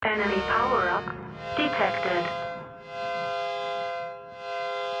Enemy power-up detected.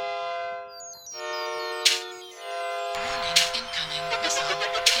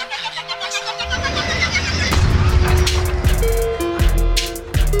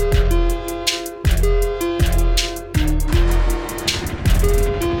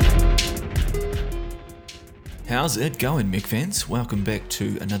 How's it going, Mech fans? Welcome back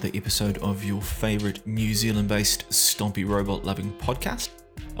to another episode of your favourite New Zealand-based stompy robot-loving podcast.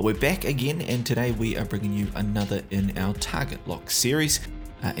 We're back again, and today we are bringing you another in our Target Lock series.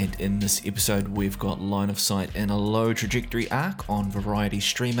 And in this episode, we've got line of sight in a low trajectory arc on variety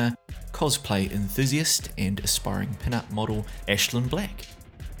streamer, cosplay enthusiast, and aspiring pinup model Ashlyn Black.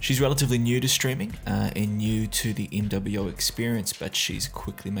 She's relatively new to streaming and new to the MWO experience, but she's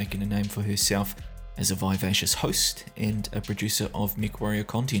quickly making a name for herself as a vivacious host and a producer of MechWarrior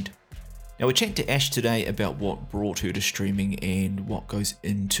content. Now we're chatting to Ash today about what brought her to streaming and what goes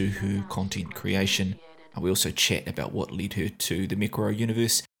into her content creation. We also chat about what led her to the MechWarrior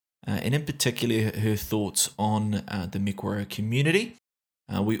universe, and in particular her thoughts on the MechWarrior community.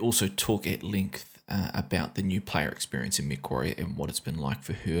 We also talk at length about the new player experience in MechWarrior and what it's been like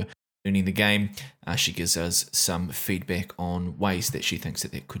for her learning the game. She gives us some feedback on ways that she thinks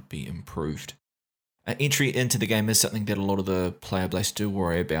that could be improved. Entry into the game is something that a lot of the player base do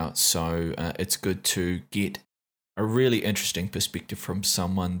worry about, so it's good to get a really interesting perspective from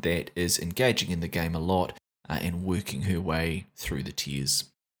someone that is engaging in the game a lot and working her way through the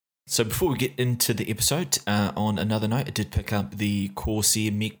tiers. So before we get into the episode, on another note, I did pick up the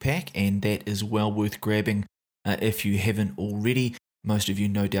Corsair Mech Pack, and that is well worth grabbing if you haven't already. Most of you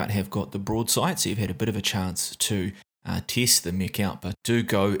no doubt have got the broadside, so you've had a bit of a chance to test the mech out, but do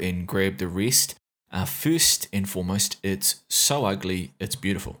go and grab the rest. First and foremost, it's so ugly, it's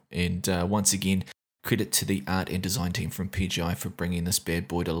beautiful. And once again, credit to the art and design team from PGI for bringing this bad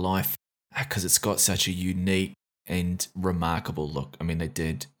boy to life, because it's got such a unique and remarkable look. I mean, they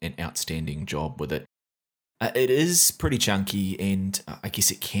did an outstanding job with it. It is pretty chunky, and I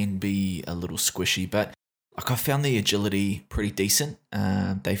guess it can be a little squishy, but I found the agility pretty decent.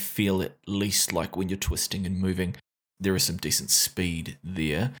 They feel at least like when you're twisting and moving, there is some decent speed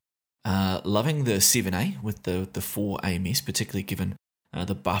there. Loving the 7A with the 4 AMS, particularly given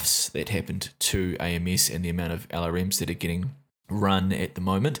the buffs that happened to AMS and the amount of LRMs that are getting run at the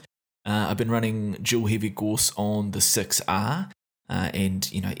moment. I've been running dual heavy Gorse on the 6R, and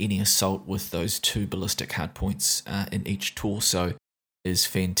any assault with those 2 ballistic hardpoints in each torso is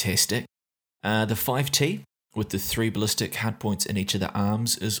fantastic. The 5T with the 3 ballistic hardpoints in each of the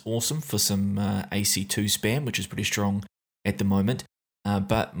arms is awesome for some AC2 spam, which is pretty strong at the moment.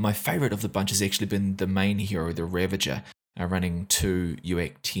 But my favourite of the bunch has actually been the main hero, the Ravager, running 2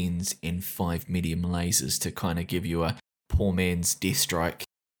 UAC 10s and 5 medium lasers to kind of give you a poor man's Deathstrike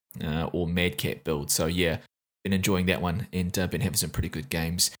or Madcat build. So yeah, been enjoying that one and been having some pretty good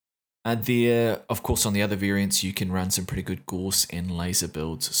games. There, of course, on the other variants, you can run some pretty good Gorse and laser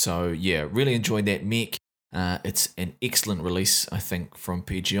builds. So yeah, really enjoyed that mech. It's an excellent release, I think, from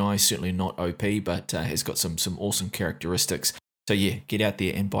PGI. Certainly not OP, but has got some awesome characteristics. So yeah, get out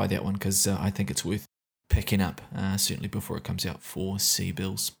there and buy that one because I think it's worth picking up, certainly before it comes out for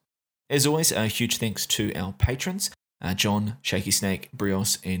C-bills. As always, a huge thanks to our patrons, John, Shaky Snake,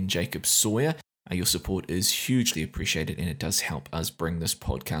 Brios, and Jacob Sawyer. Your support is hugely appreciated, and it does help us bring this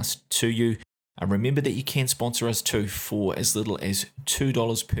podcast to you. Remember that you can sponsor us too for as little as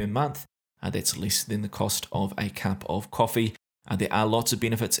 $2 per month. That's less than the cost of a cup of coffee. There are lots of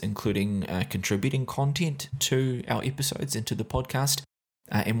benefits, including contributing content to our episodes and to the podcast.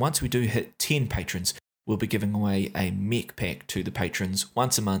 And once we do hit 10 patrons, we'll be giving away a mech pack to the patrons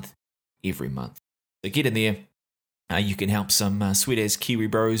once a month, every month. So get in there. You can help some sweet-ass Kiwi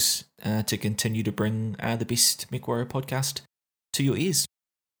bros to continue to bring the best MechWarrior podcast to your ears.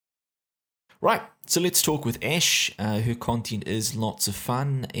 Right, so let's talk with Ash. Her content is lots of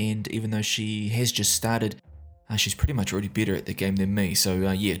fun, and even though she has just started, she's pretty much already better at the game than me.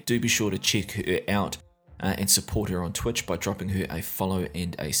 So yeah, do be sure to check her out and support her on Twitch by dropping her a follow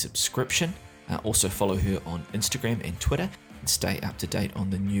and a subscription. Also follow her on Instagram and Twitter and stay up to date on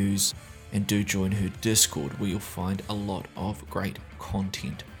the news. And do join her Discord where you'll find a lot of great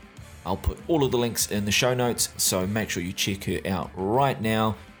content. I'll put all of the links in the show notes, so make sure you check her out right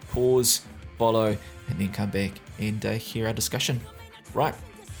now. Pause, follow, and then come back and hear our discussion. Right,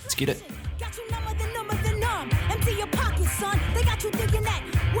 let's get it.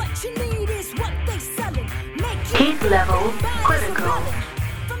 Heat level critical.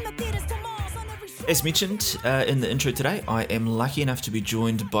 As mentioned in the intro today, I am lucky enough to be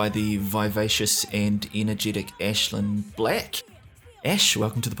joined by the vivacious and energetic Ashlyn Black. Ash,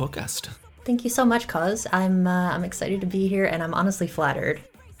 welcome to the podcast. Thank you so much, Cos. I'm excited to be here, and I'm honestly flattered.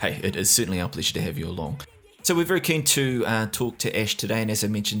 Hey, it is certainly our pleasure to have you along. So we're very keen to talk to Ash today, and as I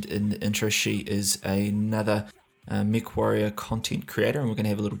mentioned in the intro, she is another MechWarrior content creator, and we're going to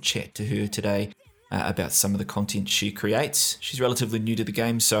have a little chat to her today about some of the content she creates. She's relatively new to the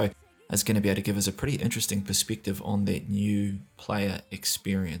game, so is going to be able to give us a pretty interesting perspective on that new player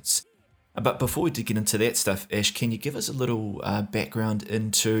experience. But before we get into that stuff, Ash, can you give us a little background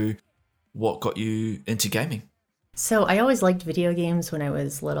into what got you into gaming? So I always liked video games when I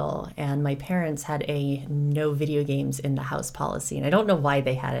was little, and my parents had a no video games in the house policy, and I don't know why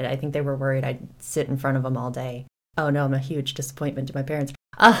they had it. I think they were worried I'd sit in front of them all day. Oh no, I'm a huge disappointment to my parents.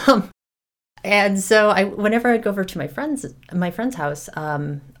 And so whenever I'd go over to my friend's house,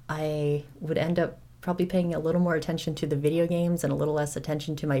 I would end up probably paying a little more attention to the video games and a little less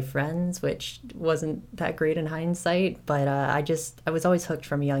attention to my friends, which wasn't that great in hindsight. But I was always hooked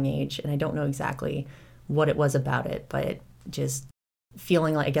from a young age, and I don't know exactly what it was about it, but just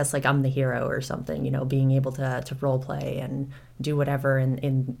feeling like, I guess, like I'm the hero or something, being able to role play and do whatever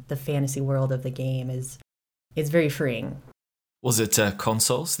in the fantasy world of the game is very freeing. Was it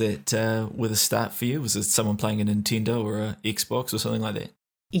consoles that were the start for you? Was it someone playing a Nintendo or a Xbox or something like that?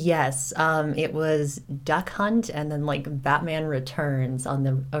 Yes, it was Duck Hunt and then like Batman Returns on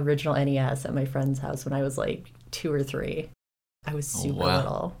the original NES at my friend's house when I was like 2 or 3. I was super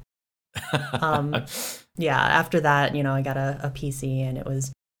little. Yeah, after that, I got a PC, and it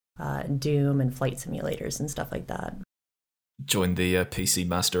was Doom and flight simulators and stuff like that. Joined the PC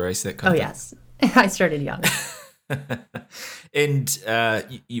Master Race, that kind of thing? Oh, yes. I started young. And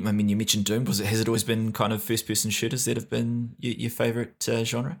you mentioned Doom. Has it always been kind of first-person shooters that have been your favorite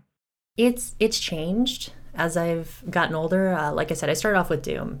genre? It's changed as I've gotten older. Like I said, I started off with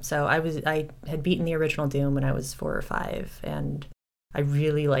Doom, so I had beaten the original Doom when I was 4 or 5, and I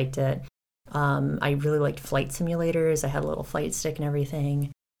really liked it. I really liked flight simulators. I had a little flight stick and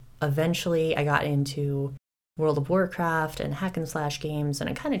everything. Eventually, I got into World of Warcraft and hack and slash games, and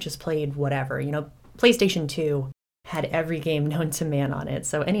I kind of just played whatever. PlayStation 2 had every game known to man on it,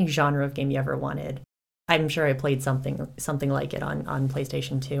 so any genre of game you ever wanted, I'm sure I played something like it on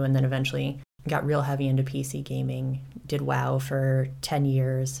PlayStation 2, and then eventually got real heavy into PC gaming, did WoW for 10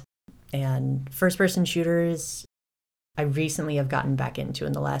 years, and first-person shooters I recently have gotten back into.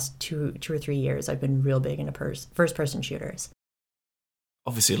 In the last two or 3 years, I've been real big into first-person shooters.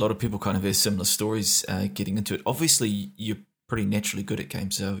 Obviously, a lot of people kind of have similar stories getting into it. Obviously, you're pretty naturally good at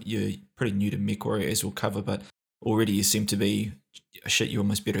games, so you're pretty new to MechWarrior, as we'll cover, but already you seem to be, you're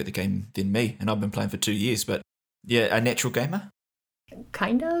almost better at the game than me, and I've been playing for 2 years, but yeah, a natural gamer?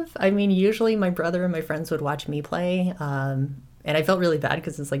 Kind of. I mean, usually my brother and my friends would watch me play, and I felt really bad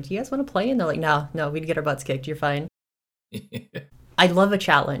because it's like, do you guys want to play? And they're like, no, we'd get our butts kicked, you're fine. I love a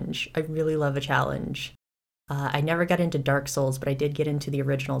challenge. I really love a challenge. I never got into Dark Souls, but I did get into the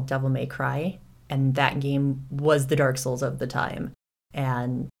original Devil May Cry, and that game was the Dark Souls of the time.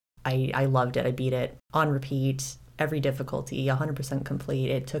 And I loved it. I beat it on repeat, every difficulty, 100% complete.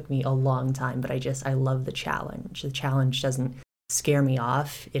 It took me a long time, but I love the challenge. The challenge doesn't scare me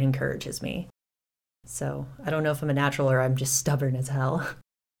off. It encourages me. So I don't know if I'm a natural or I'm just stubborn as hell.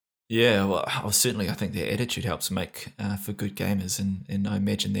 Yeah, well, I think their attitude helps make for good gamers, and I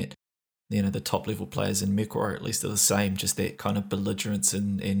imagine that the top level players in MechWarrior at least are the same, just that kind of belligerence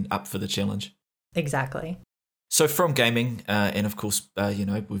and up for the challenge. Exactly. So from gaming, and of course,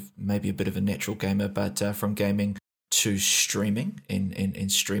 with maybe a bit of a natural gamer, but from gaming to streaming and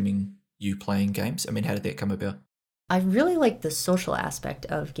streaming you playing games. I mean, how did that come about? I really like the social aspect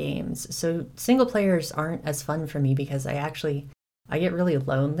of games. So single players aren't as fun for me because I get really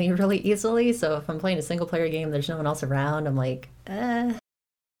lonely really easily. So if I'm playing a single player game, there's no one else around. I'm like, I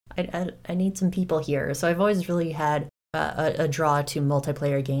need some people here. So I've always really had a draw to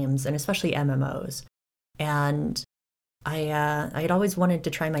multiplayer games, and especially MMOs. And I had always wanted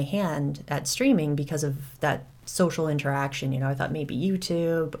to try my hand at streaming because of that social interaction. I thought maybe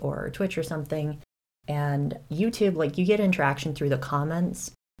YouTube or Twitch or something. And YouTube, like, you get interaction through the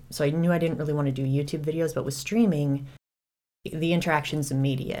comments. So I knew I didn't really want to do YouTube videos, but with streaming, the interaction's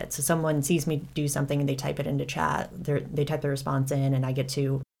immediate. So someone sees me do something and they type it into chat, they type their response in, and I get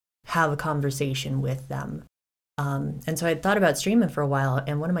to have a conversation with them. And so I had thought about streaming for a while,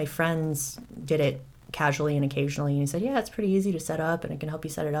 and one of my friends did it casually and occasionally, and he said, yeah, it's pretty easy to set up, and I can help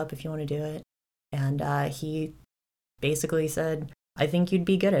you set it up if you want to do it. And he basically said, I think you'd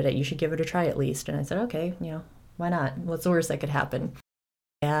be good at it. You should give it a try at least. And I said, okay, why not? What's the worst that could happen?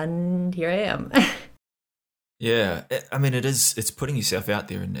 And here I am. Yeah, I mean, it's putting yourself out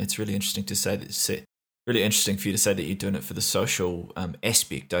there, and it's really interesting to say that Really interesting for you to say that you're doing it for the social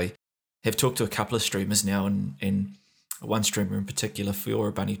aspect. I have talked to a couple of streamers now, and one streamer in particular,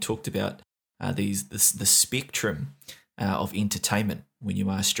 Fiora Bunny, talked about the spectrum of entertainment when you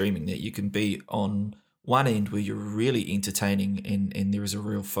are streaming, that you can be on one end where you're really entertaining and there is a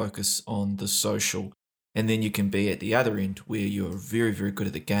real focus on the social, and then you can be at the other end where you're very, very good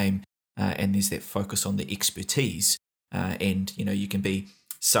at the game and there's that focus on the expertise, and you can be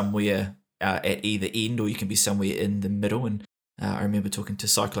somewhere at either end, or you can be somewhere in the middle. And I remember talking to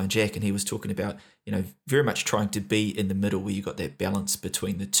Cyclone Jack, and he was talking about very much trying to be in the middle where you got that balance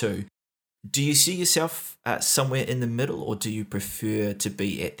between the two. Do you see yourself somewhere in the middle, or do you prefer to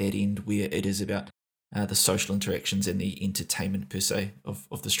be at that end where it is about the social interactions and the entertainment per se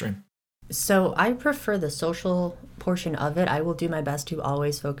of the stream? So I prefer the social portion of it. I will do my best to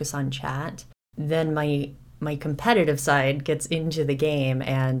always focus on chat. Then my competitive side gets into the game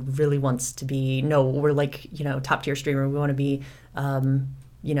and really wants to be, no, we're like, top tier streamer. We want to be,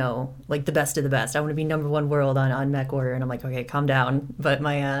 like the best of the best. I want to be number one world on MechWarrior. And I'm like, okay, calm down. But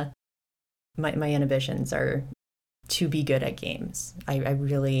my inhibitions are to be good at games. I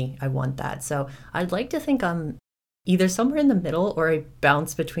want that. So I'd like to think I'm either somewhere in the middle, or I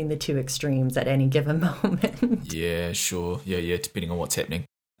bounce between the two extremes at any given moment. Yeah, sure. Yeah, depending on what's happening.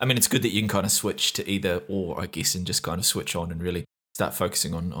 I mean, it's good that you can kind of switch to either or, I guess, and just kind of switch on and really start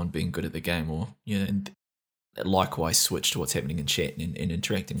focusing on being good at the game, or, and likewise switch to what's happening in chat and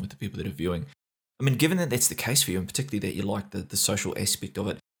interacting with the people that are viewing. I mean, given that that's the case for you, and particularly that you like the social aspect of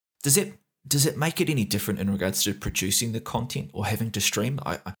it, does it make it any different in regards to producing the content or having to stream?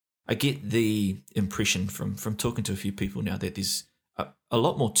 I get the impression from talking to a few people now that there's a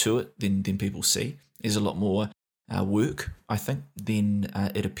lot more to it than people see. There's a lot more work, I think, than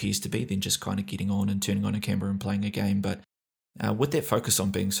it appears to be, than just kind of getting on and turning on a camera and playing a game. But with that focus on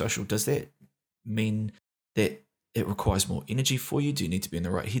being social, does that mean that it requires more energy for you? Do you need to be in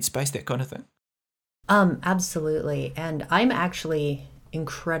the right headspace, that kind of thing? Absolutely. And I'm actually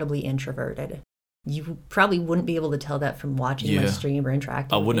incredibly introverted. You probably wouldn't be able to tell that from watching my stream or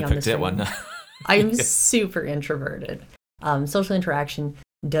interacting with me. I wouldn't have picked that one. I'm super introverted. Social interaction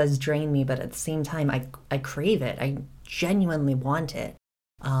does drain me, but at the same time, I crave it. I genuinely want it.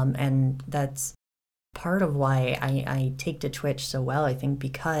 And that's part of why I take to Twitch so well, I think,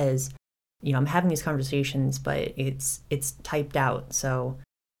 because, I'm having these conversations, but it's typed out. So,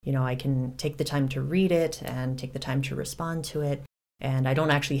 I can take the time to read it and take the time to respond to it. And I don't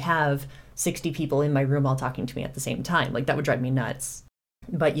actually have 60 people in my room all talking to me at the same time. Like, that would drive me nuts.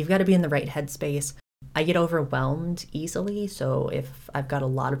 But you've got to be in the right headspace. I get overwhelmed easily. So if I've got a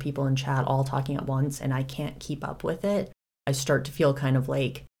lot of people in chat all talking at once and I can't keep up with it, I start to feel kind of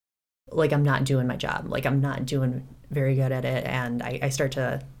like I'm not doing my job. Like, I'm not doing very good at it. And I start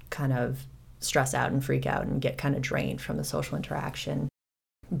to kind of stress out and freak out and get kind of drained from the social interaction.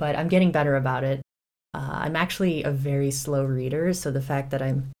 But I'm getting better about it. I'm actually a very slow reader, so the fact that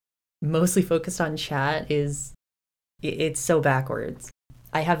I'm mostly focused on chat it's so backwards.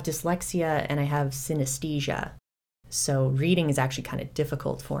 I have dyslexia and I have synesthesia, so reading is actually kind of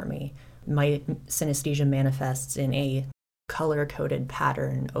difficult for me. My synesthesia manifests in a color-coded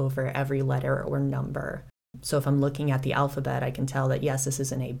pattern over every letter or number. So if I'm looking at the alphabet, I can tell that, yes, this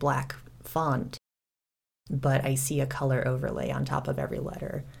is in a black font, but I see a color overlay on top of every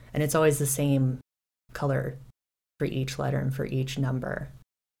letter, and it's always the same color for each letter and for each number.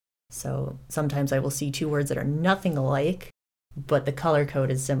 So sometimes I will see two words that are nothing alike, but the color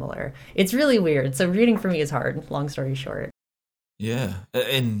code is similar. It's really weird. So reading for me is hard, long story short. Yeah.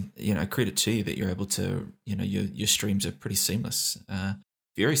 And, credit to you that you're able to, your streams are pretty seamless,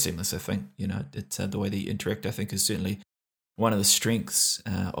 very seamless, I think. It's the way that you interact, I think, is certainly one of the strengths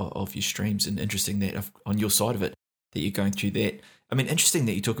of your streams, and interesting that on your side of it, that you're going through that. I mean, interesting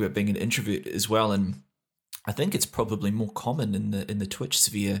that you talk about being an introvert as well, and I think it's probably more common in the Twitch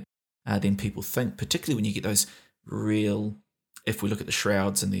sphere than people think, particularly when you get those real, if we look at the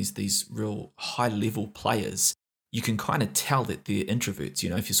Shrouds and these real high-level players, you can kind of tell that they're introverts.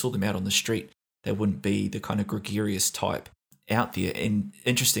 If you saw them out on the street, they wouldn't be the kind of gregarious type out there. And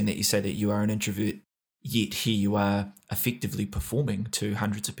interesting that you say that you are an introvert, yet here you are effectively performing to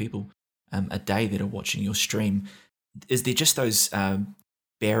hundreds of people a day that are watching your stream. Is there just those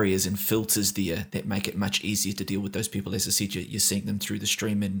barriers and filters there that make it much easier to deal with those people? As I said, you're seeing them through the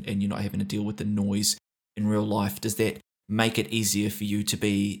stream and you're not having to deal with the noise in real life. Does that make it easier for you to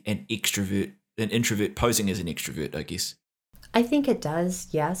be an introvert posing as an extrovert, I guess? I think it does,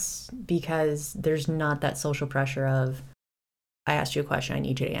 yes, because there's not that social pressure of, I asked you a question, I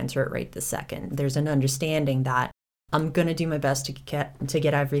need you to answer it right this second. There's an understanding that I'm going to do my best to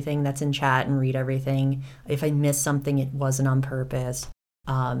get everything that's in chat and read everything. If I miss something, it wasn't on purpose.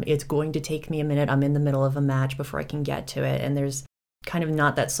 It's going to take me a minute. I'm in the middle of a match before I can get to it. And there's kind of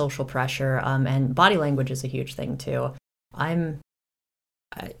not that social pressure. And body language is a huge thing too. I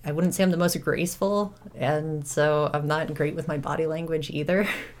wouldn't say I'm the most graceful, and so I'm not great with my body language either.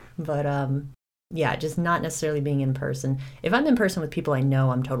 But yeah, just not necessarily being in person. If I'm in person with people I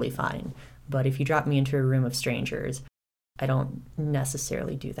know, I'm totally fine. But if you drop me into a room of strangers, I don't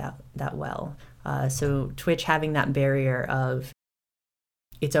necessarily do that well. So Twitch having that barrier of,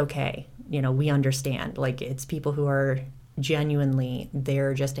 it's okay, we understand. Like, it's people who are genuinely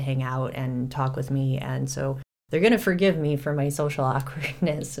there just to hang out and talk with me, and so they're going to forgive me for my social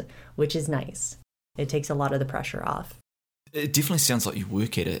awkwardness, which is nice. It takes a lot of the pressure off. It definitely sounds like you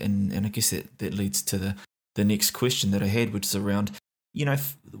work at it, and I guess that leads to the next question that I had, which is around,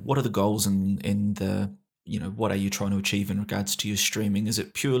 what are the goals and the, what are you trying to achieve in regards to your streaming? Is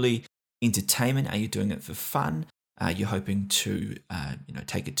it purely entertainment? Are you doing it for fun? Are you hoping to,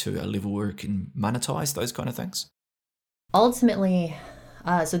 take it to a level where it can monetize, those kind of things? Ultimately,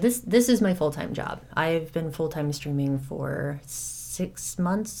 so this is my full-time job. I've been full-time streaming for 6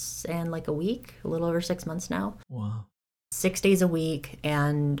 months and like a week, a little over 6 months now. Wow. 6 days a week,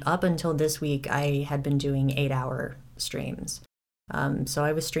 and up until this week, I had been doing 8-hour streams. So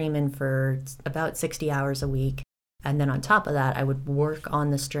I was streaming for about 60 hours a week, and then on top of that, I would work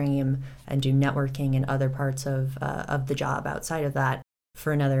on the stream and do networking and other parts of the job outside of that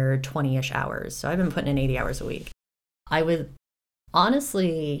for another 20-ish hours. So I've been putting in 80 hours a week. I would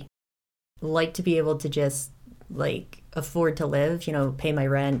honestly like to be able to just afford to live, pay my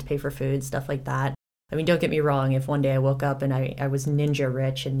rent, pay for food, stuff like that. I mean, don't get me wrong. If one day I woke up and I was ninja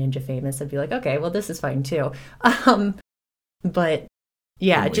rich and ninja famous, I'd be like, okay, well, this is fine too. But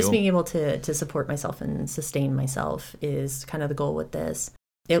yeah, just being able to support myself and sustain myself is kind of the goal with this,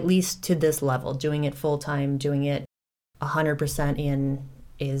 at least to this level. Doing it full time, doing it 100% in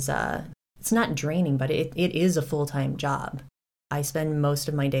is, it's not draining, but it is a full-time job. I spend most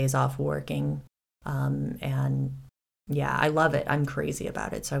of my days off working, and yeah, I love it. I'm crazy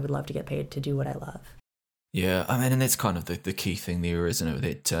about it. So I would love to get paid to do what I love. Yeah, I mean, and that's kind of the key thing there, isn't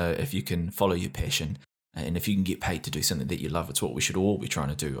it? That if you can follow your passion and if you can get paid to do something that you love, it's what we should all be trying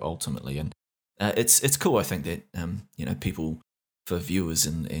to do ultimately. And it's cool, I think, that people, for viewers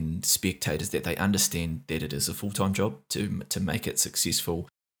and spectators, that they understand that it is a full-time job to make it successful,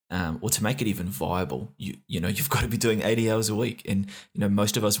 or to make it even viable. You've got to be doing 80 hours a week, and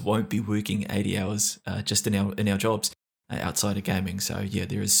most of us won't be working 80 hours just in our jobs outside of gaming. So yeah,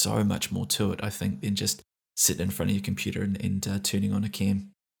 there is so much more to it, I think, than just sitting in front of your computer and turning on a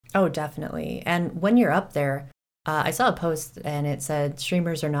cam. Oh, definitely. And when you're up there, I saw a post and it said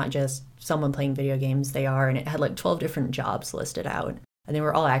streamers are not just someone playing video games, they are, and it had like 12 different jobs listed out, and they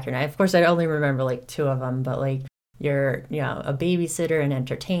were all accurate. Of course, I only remember like 2 of them, but like you're, a babysitter, an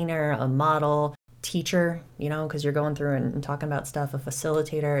entertainer, a model, teacher, because you're going through and talking about stuff, a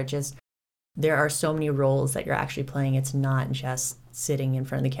facilitator. There are so many roles that you're actually playing. It's not just sitting in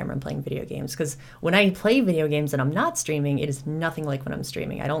front of the camera and playing video games. Because when I play video games and I'm not streaming, it is nothing like when I'm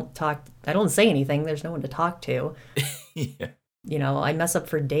streaming. I don't say anything. There's no one to talk to. Yeah. I mess up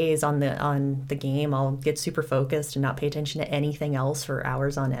for days on the game. I'll get super focused and not pay attention to anything else for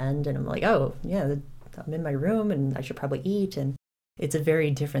hours on end. And I'm like, oh, yeah, I'm in my room and I should probably eat. And it's a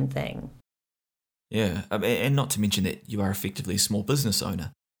very different thing. Yeah. And not to mention that you are effectively a small business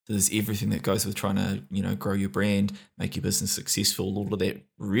owner. So there's everything that goes with trying to, grow your brand, make your business successful, all of that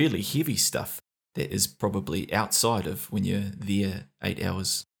really heavy stuff that is probably outside of when you're there 8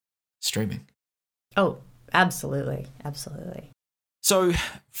 hours streaming. Oh, absolutely. Absolutely. So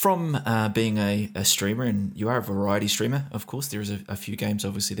from being a streamer, and you are a variety streamer, of course, there's a few games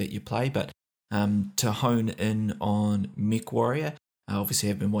obviously that you play, but to hone in on MechWarrior, I obviously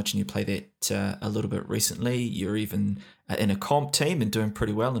have been watching you play that a little bit recently. You're even in a comp team and doing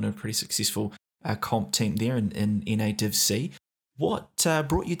pretty well in a pretty successful comp team there in NA Div C. What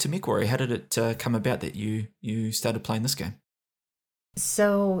brought you to MechWarrior? How did it come about that you started playing this game?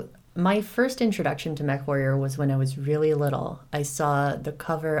 So my first introduction to MechWarrior was when I was really little. I saw the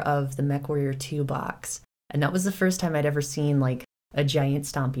cover of the MechWarrior 2 box, and that was the first time I'd ever seen like a giant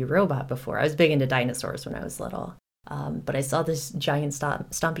stompy robot before. I was big into dinosaurs when I was little. But I saw this giant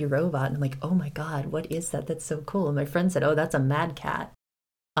stompy robot and I'm like, oh my God, what is that? That's so cool. And my friend said, oh, that's a mad cat.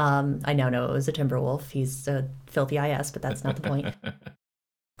 I know, no, it was a Timberwolf. He's a filthy IS, but that's not the point.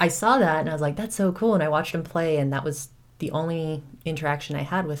 I saw that and I was like, that's so cool. And I watched him play, and that was the only interaction I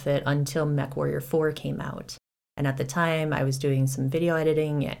had with it until MechWarrior 4 came out. And at the time I was doing some video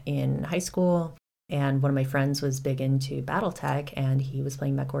editing in high school, And one of my friends was big into Battletech, and he was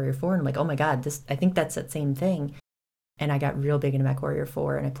playing MechWarrior 4. And I'm like, oh my God, I think that's that same thing. And I got real big into MechWarrior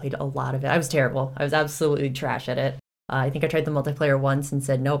 4, and I played a lot of it. I was terrible. I was absolutely trash at it. I think I tried the multiplayer once and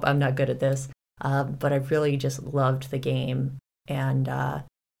said, nope, I'm not good at this. But I really just loved the game. And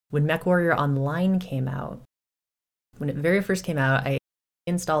when MechWarrior Online came out, when it very first came out, I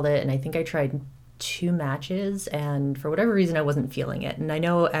installed it, and I think I tried 2 matches, and for whatever reason, I wasn't feeling it. And I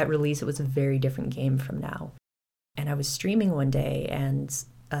know at release, it was a very different game from now. And I was streaming one day, and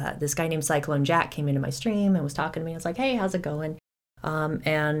this guy named Cyclone Jack came into my stream and was talking to me. I was like, hey, how's it going?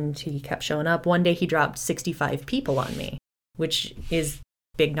 And he kept showing up. One day he dropped 65 people on me, which is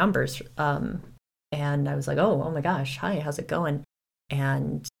big numbers. And I was like, oh my gosh, hi, how's it going?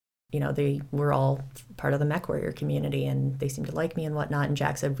 And, they were all part of the MechWarrior community, and they seemed to like me and whatnot. And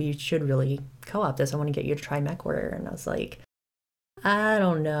Jack said, we should really co-op this. I want to get you to try MechWarrior. And I was like, I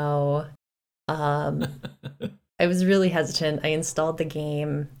don't know. I was really hesitant. I installed the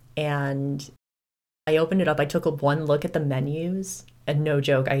game, and I opened it up. I took one look at the menus, and no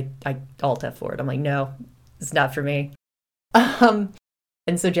joke, I Alt F4'd. I'm like, no, it's not for me.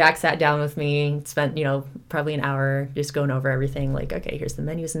 And so Jack sat down with me, spent, probably an hour just going over everything, like, okay, here's the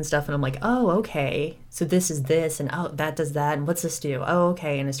menus and stuff. And I'm like, oh, okay, so this is this, and oh, that does that, and what's this do? Oh,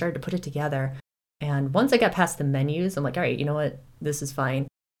 okay. And I started to put it together. And once I got past the menus, I'm like, all right, you know what? This is fine.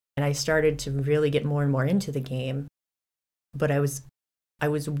 And I started to really get more and more into the game. But I was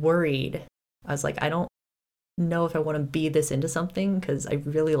worried. I was like, I don't know if I want to be this into something, because I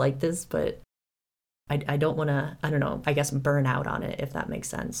really like this, but I don't want to, I don't know, I guess burn out on it, if that makes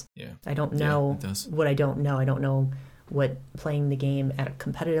sense. Yeah. I don't know what I don't know. I don't know what playing the game at a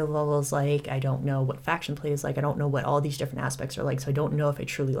competitive level is like. I don't know what faction play is like. I don't know what all these different aspects are like. So I don't know if I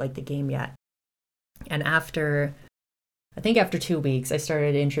truly like the game yet. And after 2 weeks, I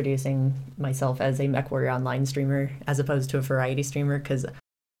started introducing myself as a MechWarrior Online streamer as opposed to a variety streamer, because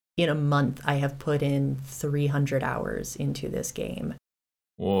in a month I have put in 300 hours into this game.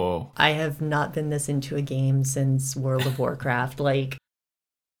 Whoa. I have not been this into a game since World of Warcraft. Like,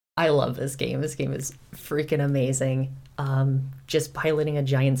 I love this game. This game is freaking amazing. Just piloting a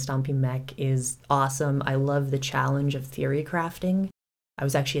giant stompy mech is awesome. I love the challenge of theory crafting. I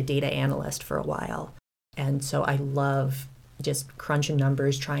was actually a data analyst for a while. And so I love just crunching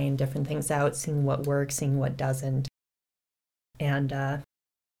numbers, trying different things out, seeing what works, seeing what doesn't. And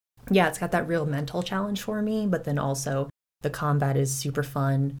it's got that real mental challenge for me, but then also the combat is super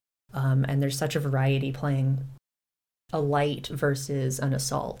fun. And there's such a variety playing a light versus an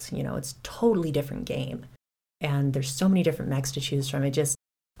assault. It's a totally different game. And there's so many different mechs to choose from.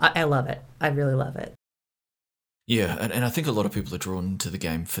 I love it. I really love it. Yeah, and I think a lot of people are drawn to the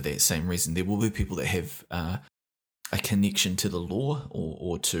game for that same reason. There will be people that have a connection to the lore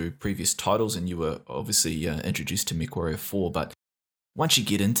or to previous titles, and you were obviously introduced to MechWarrior 4, but once you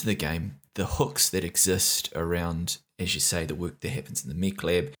get into the game, the hooks that exist around, as you say, the work that happens in the Mech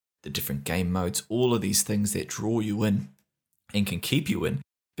Lab, the different game modes, all of these things that draw you in and can keep you in,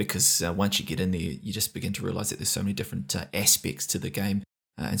 because once you get in there, you just begin to realize that there's so many different aspects to the game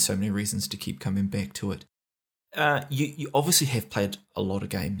and so many reasons to keep coming back to it. You obviously have played a lot of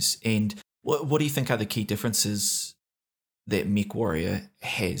games, and what do you think are the key differences that MechWarrior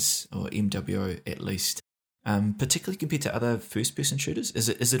has, or MWO at least, particularly compared to other first-person shooters? Is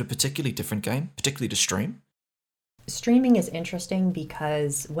it a particularly different game, particularly to stream? Streaming is interesting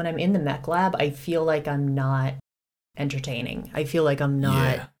because when I'm in the Mech Lab, I feel like I'm not entertaining. I feel like I'm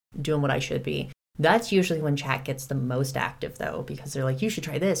not doing what I should be. That's usually when chat gets the most active, though, because they're like, you should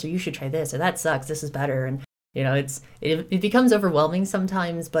try this, or you should try this, or that sucks, this is better. And it becomes overwhelming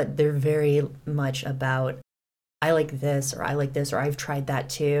sometimes, but they're very much about, I like this, or I like this, or I've tried that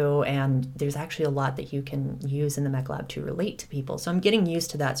too. And there's actually a lot that you can use in the Mech Lab to relate to people. So I'm getting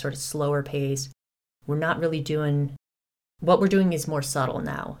used to that sort of slower pace. We're not really doing, what we're doing is more subtle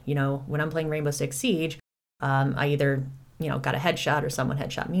now. When I'm playing Rainbow Six Siege, I either, got a headshot or someone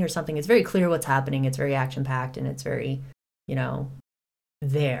headshot me or something. It's very clear what's happening. It's very action-packed, and it's very,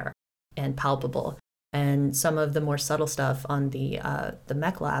 there and palpable. And some of the more subtle stuff on the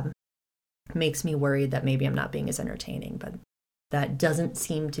Mech Lab makes me worried that maybe I'm not being as entertaining, but that doesn't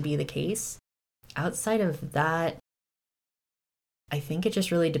seem to be the case. Outside of that, I think it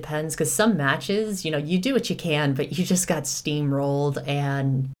just really depends, because some matches, you do what you can, but you just got steamrolled,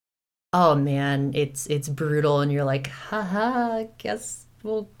 and oh man, it's brutal, and you're like, haha, guess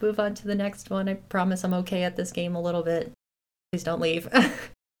we'll move on to the next one. I promise I'm okay at this game a little bit. Please don't leave.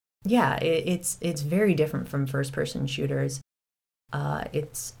 Yeah, it's very different from first-person shooters.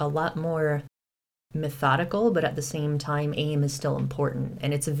 It's a lot more methodical, but at the same time, aim is still important.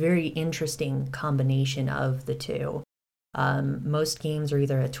 And it's a very interesting combination of the two. Most games are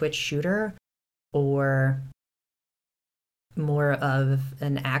either a twitch shooter or more of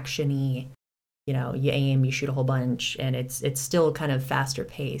an action-y, you aim, you shoot a whole bunch, and it's still kind of faster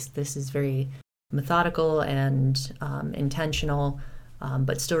paced. This is very methodical and intentional,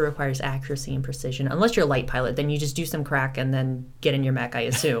 but still requires accuracy and precision. Unless you're a light pilot, then you just do some crack and then get in your mech, I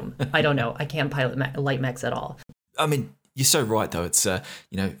assume. I don't know. I can't pilot light mechs at all. I mean, you're so right, though. It's,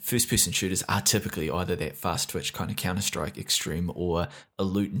 first-person shooters are typically either that fast twitch kind of Counter-Strike extreme or a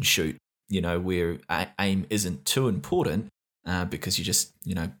loot and shoot, where aim isn't too important because you're just,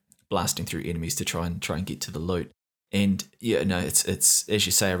 blasting through enemies to try and get to the loot. And it's as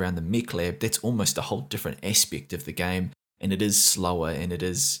you say, around the mech lab, that's almost a whole different aspect of the game, and it is slower, and it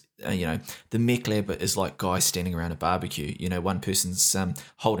is the mech lab is like guys standing around a barbecue. One person's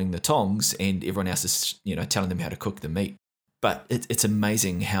holding the tongs and everyone else is telling them how to cook the meat. But it's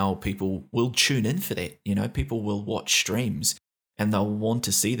amazing how people will tune in for that. People will watch streams and they'll want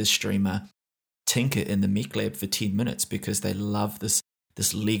to see the streamer tinker in the mech lab for 10 minutes because they love this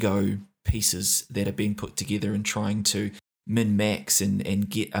Lego pieces that are being put together and trying to min-max and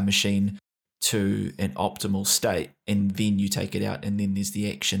get a machine to an optimal state, and then you take it out and then there's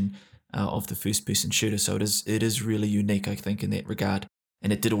the action of the first-person shooter. So it is really unique, I think, in that regard.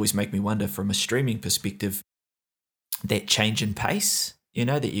 And it did always make me wonder from a streaming perspective, that change in pace,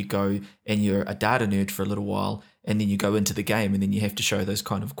 that you go and you're a data nerd for a little while and then you go into the game and then you have to show those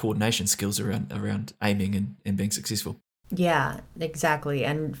kind of coordination skills around aiming and being successful. Yeah, exactly.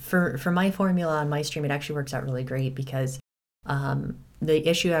 And for my formula on my stream, it actually works out really great because the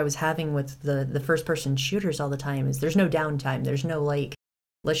issue I was having with the first-person shooters all the time is there's no downtime. There's no,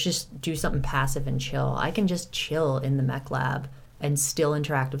 let's just do something passive and chill. I can just chill in the mech lab and still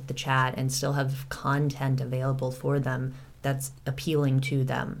interact with the chat and still have content available for them that's appealing to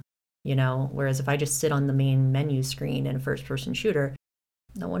them, Whereas if I just sit on the main menu screen in a first-person shooter,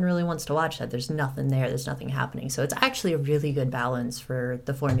 no one really wants to watch that. There's nothing there. There's nothing happening. So it's actually a really good balance for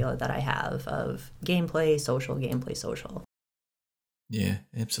the formula that I have of gameplay, social. Yeah,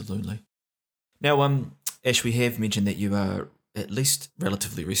 absolutely. Now, Ash, we have mentioned that you are at least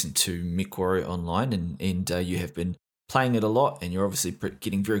relatively recent to MechWarrior Online and you have been playing it a lot and you're obviously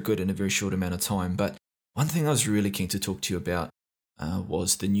getting very good in a very short amount of time. But one thing I was really keen to talk to you about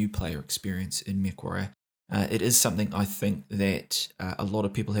was the new player experience in MechWarrior. It is something I think that a lot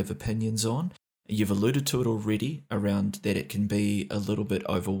of people have opinions on. You've alluded to it already around that it can be a little bit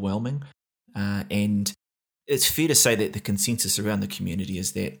overwhelming. And it's fair to say that the consensus around the community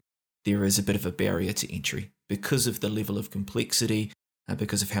is that there is a bit of a barrier to entry because of the level of complexity,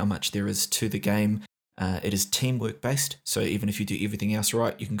 because of how much there is to the game. It is teamwork based. So even if you do everything else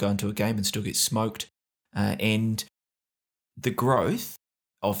right, you can go into a game and still get smoked. And the growth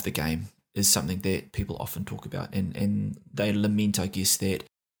of the game is something that people often talk about, and they lament, I guess, that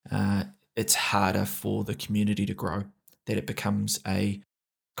it's harder for the community to grow, that it becomes a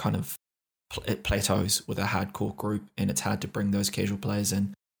kind of, it plateaus with a hardcore group, and it's hard to bring those casual players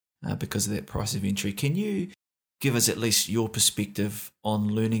in because of that price of entry. Can you give us at least your perspective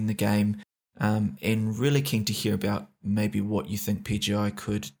on learning the game, and really keen to hear about maybe what you think PGI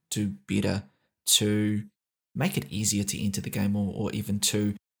could do better to make it easier to enter the game or even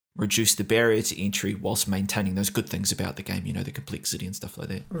to reduce the barrier to entry whilst maintaining those good things about the game, the complexity and stuff like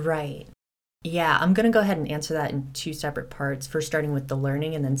that. Right. Yeah, I'm going to go ahead and answer that in two separate parts. First, starting with the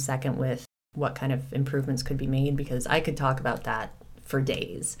learning, and then second with what kind of improvements could be made, because I could talk about that for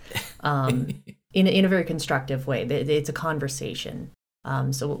days in a very constructive way. It's a conversation.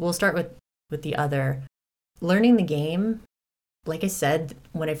 So we'll start with the other. Learning the game, like I said,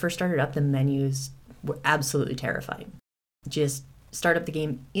 when I first started up, the menus were absolutely terrifying. Just start up the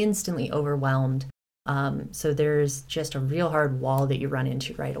game, instantly overwhelmed. So there's just a real hard wall that you run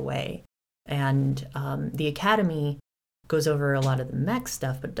into right away. And the Academy goes over a lot of the mech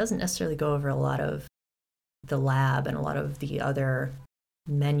stuff, but doesn't necessarily go over a lot of the lab and a lot of the other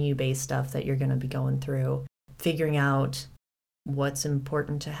menu-based stuff that you're going to be going through. Figuring out what's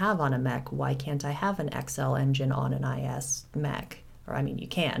important to have on a mech. Why can't I have an XL engine on an IS mech? Or, I mean, you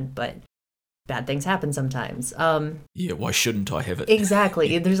can, but bad things happen sometimes. Yeah, why shouldn't I have it?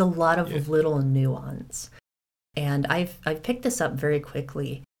 Exactly. There's a lot of little nuance. And I've picked this up very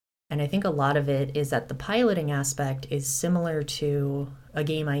quickly. And I think a lot of it is that the piloting aspect is similar to a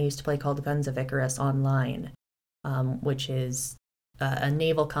game I used to play called Guns of Icarus Online, which is a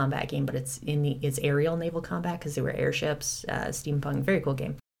naval combat game, but it's aerial naval combat because they were airships, steampunk, very cool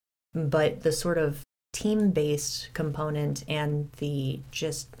game. But the sort of team-based component, and the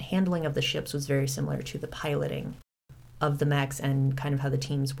just handling of the ships was very similar to the piloting of the mechs and kind of how the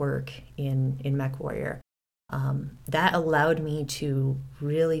teams work in MechWarrior. That allowed me to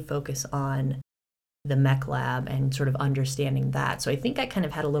really focus on the mech lab and sort of understanding that. So I think I kind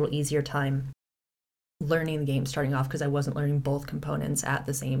of had a little easier time learning the game starting off because I wasn't learning both components at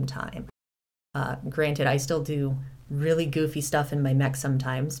the same time. Granted, I still do really goofy stuff in my mech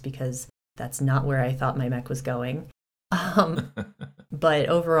sometimes because that's not where I thought my mech was going. But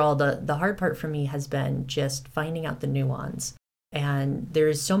overall, the hard part for me has been just finding out the nuance. And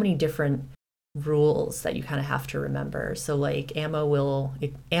there's so many different rules that you kind of have to remember. So like ammo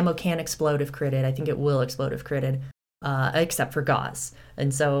can explode if critted. I think it will explode if critted, except for gauze.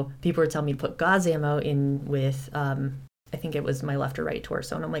 And so people were telling me to put gauze ammo in with, I think it was my left or right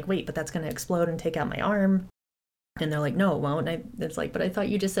torso. And I'm like, wait, but that's going to explode and take out my arm. And they're like, no, it won't. And it's like, but I thought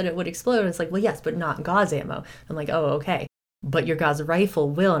you just said it would explode. It's like, well, yes, but not gauze ammo. I'm like, oh, okay. But your gauze rifle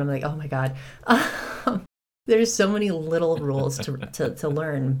will. And I'm like, oh my God. There's so many little rules to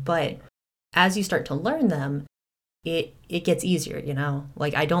learn. But as you start to learn them, it gets easier, you know?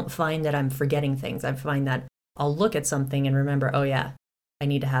 Like, I don't find that I'm forgetting things. I find that I'll look at something and remember, oh yeah, I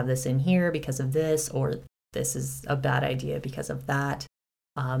need to have this in here because of this, or this is a bad idea because of that.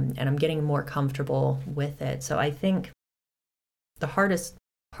 And I'm getting more comfortable with it. So I think the hardest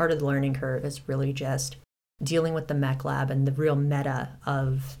part of the learning curve is really just dealing with the mech lab and the real meta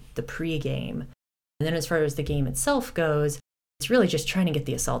of the pre-game. And then as far as the game itself goes, it's really just trying to get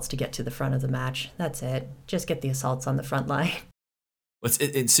the assaults to get to the front of the match. That's it. Just get the assaults on the front line. Well,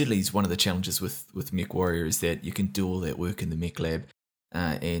 it certainly is one of the challenges with MechWarrior is that you can do all that work in the mech lab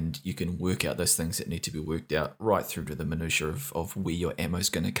and you can work out those things that need to be worked out right through to the minutiae of where your ammo is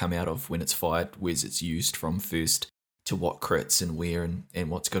going to come out of when it's fired, where's it's used from first, to what crits and where and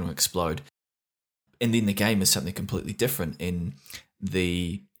what's going to explode. And then the game is something completely different in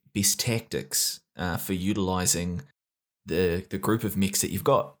the best tactics for utilizing the group of mechs that you've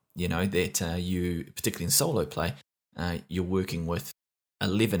got. You know, that you, particularly in solo play, you're working with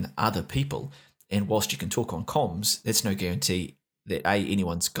 11 other people. And whilst you can talk on comms, that's no guarantee that A,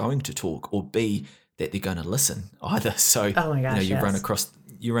 anyone's going to talk, or B, that they're going to listen either. So oh my gosh,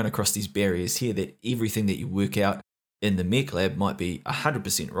 you run across these barriers here that everything that you work out in the mech lab might be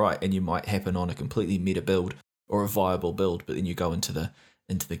 100% right, and you might happen on a completely meta build or a viable build, but then you go into the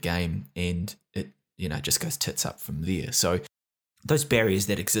game and it just goes tits up from there. So those barriers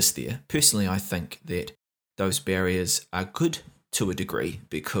that exist there, personally, I think that those barriers are good to a degree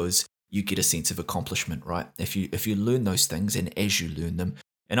because you get a sense of accomplishment, right? If you learn those things, and as you learn them,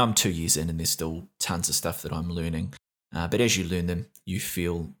 and I'm 2 years in and there's still tons of stuff that I'm learning, but as you learn them, you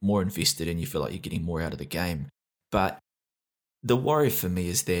feel more invested and you feel like you're getting more out of the game. But the worry for me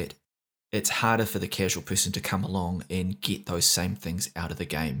is that it's harder for the casual person to come along and get those same things out of the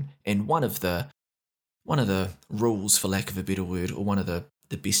game. And one of the rules, for lack of a better word, or one of the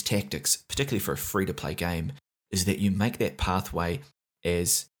best tactics, particularly for a free-to-play game, is that you make that pathway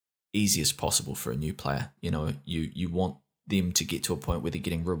as easy as possible for a new player. You know, you want them to get to a point where they're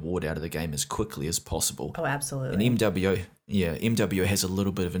getting reward out of the game as quickly as possible. Oh, absolutely. And MWO has a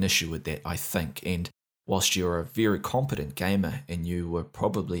little bit of an issue with that, I think. And whilst you're a very competent gamer and you were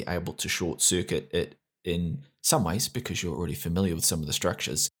probably able to short circuit it in some ways because you're already familiar with some of the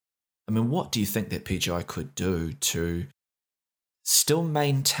structures, I mean, what do you think that PGI could do to still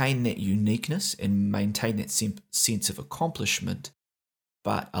maintain that uniqueness and maintain that sense of accomplishment,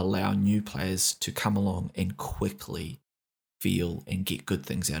 but allow new players to come along and quickly feel and get good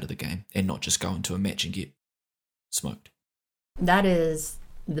things out of the game and not just go into a match and get smoked? That is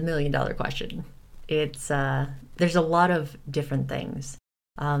the $1 million question. It's there's a lot of different things.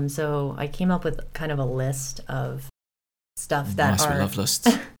 So I came up with kind of a list of stuff that nice, are we love lists.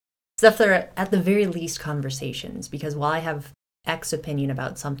 Stuff that are at the very least conversations, because while I have X opinion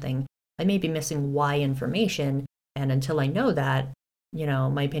about something, I may be missing Y information, and until I know that,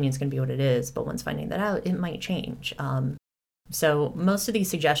 my opinion's going to be what it is, but once finding that out, it might change. So most of these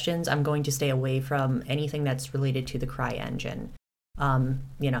suggestions, I'm going to stay away from anything that's related to the Cry engine.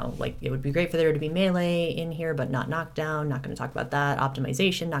 Like it would be great for there to be melee in here, but not knockdown. Not going to talk about that.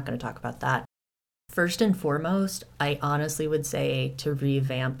 Optimization, not going to talk about that. First and foremost, I honestly would say to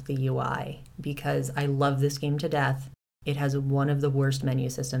revamp the UI, because I love this game to death. It has one of the worst menu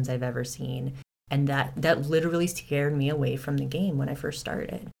systems I've ever seen. And that literally scared me away from the game when I first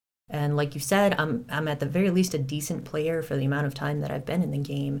started. And like you said, I'm at the very least a decent player for the amount of time that I've been in the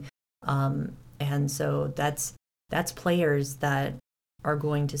game. And so that's players that are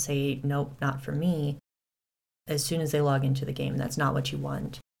going to say, nope, not for me, as soon as they log into the game. That's not what you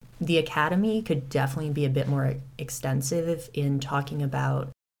want. the academy could definitely be a bit more extensive in talking about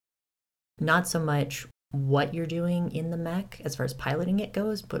not so much what you're doing in the mech as far as piloting it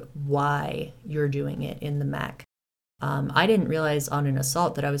goes, but why you're doing it in the mech. I didn't realize on an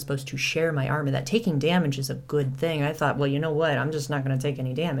assault that I was supposed to share my armor, that taking damage is a good thing. I thought, well, you know what? I'm just not going to take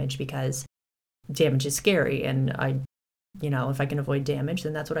any damage because damage is scary. And if I can avoid damage,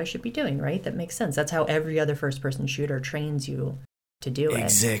 then that's what I should be doing, right? That makes sense. That's how every other first-person shooter trains you to do it.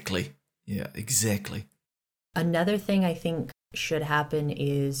 Exactly. Yeah, exactly. Another thing I think should happen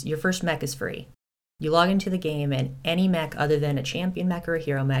is your first mech is free. You log into the game, and any mech other than a champion mech or a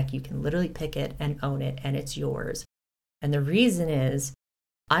hero mech, you can literally pick it and own it, and it's yours. And the reason is,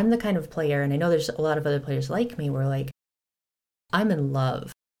 I'm the kind of player, and I know there's a lot of other players like me, where like, I'm in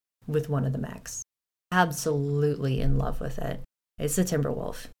love with one of the mechs. Absolutely in love with it. It's the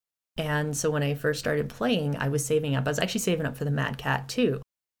Timberwolf. And so when I first started playing, I was saving up. I was actually saving up for the Mad Cat too,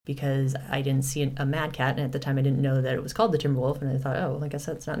 because I didn't see a Mad Cat, and at the time I didn't know that it was called the Timberwolf, and I thought, oh, like I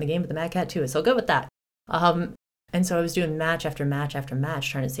said, it's not in the game, but the Mad Cat too is so good with that. And so I was doing match after match after match,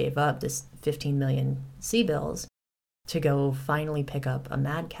 trying to save up this 15 million C-bills to go finally pick up a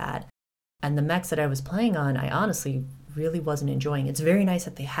Mad Cat. And the mechs that I was playing on, I honestly really wasn't enjoying. It's very nice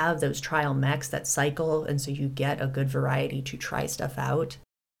that they have those trial mechs that cycle, and so you get a good variety to try stuff out.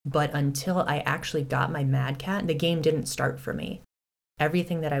 But until I actually got my Mad Cat, the game didn't start for me.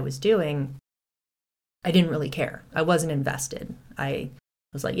 Everything that I was doing, I didn't really care. I wasn't invested. I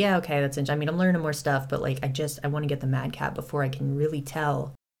was like, yeah, okay, that's interesting. I mean, I'm learning more stuff, but like, I want to get the Mad Cat before I can really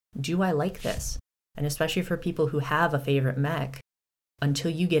tell, do I like this? And especially for people who have a favorite mech,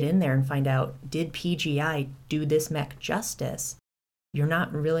 until you get in there and find out, did PGI do this mech justice? You're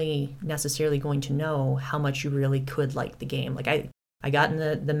not really necessarily going to know how much you really could like the game. Like I got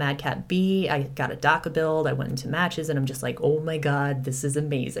in the Mad Cat B, I got a DACA build, I went into matches, and I'm just like, oh my god, this is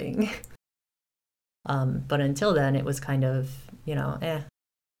amazing. But until then, it was kind of, I've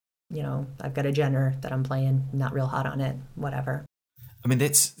got a Jenner that I'm playing, not real hot on it, whatever. I mean,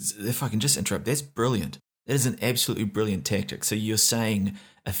 if I can just interrupt, that's brilliant. That is an absolutely brilliant tactic. So you're saying,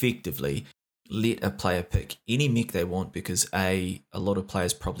 effectively, let a player pick any mech they want, because a lot of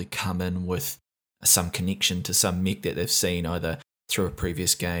players probably come in with some connection to some mech that they've seen either through a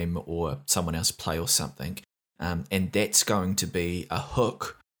previous game or someone else play or something. And that's going to be a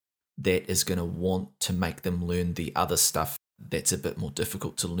hook that is going to want to make them learn the other stuff that's a bit more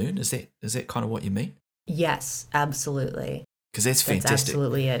difficult to learn. Is that kind of what you mean? Yes, absolutely. Because that's fantastic. That's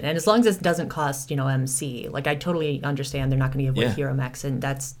absolutely it. And as long as it doesn't cost, MC, like I totally understand they're not going to give away hero mechs, and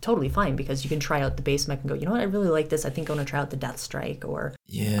that's totally fine, because you can try out the base mech and go, you know what, I really like this. I think I want to try out the Death Strike or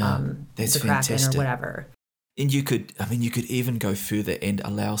that's the Kraken fantastic. or whatever. And you could even go further and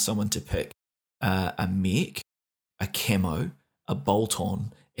allow someone to pick a mech, a camo, a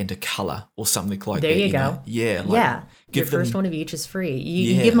bolt-on, and a color or something like that. There you go. Yeah. Your first one of each is free.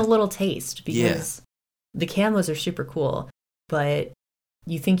 You give them a little taste, because the camos are super cool, but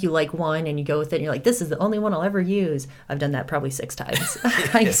you think you like one and you go with it and you're like, this is the only one I'll ever use. I've done that probably 6 times.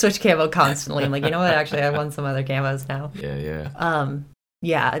 I switch camo constantly. I'm like, you know what? Actually, I want some other camos now.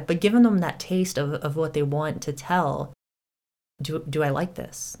 Yeah. But giving them that taste of what they want to tell, do I like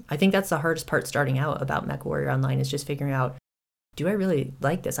this? I think that's the hardest part starting out about MechWarrior Online, is just figuring out, do I really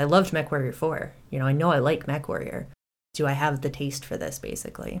like this? I loved MechWarrior 4. I know I like MechWarrior. Do I have the taste for this,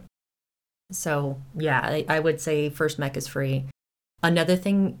 basically? So, yeah, I would say first mech is free. Another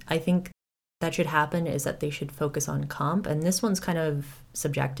thing I think that should happen is that they should focus on comp, and this one's kind of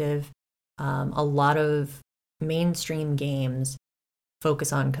subjective. A lot of mainstream games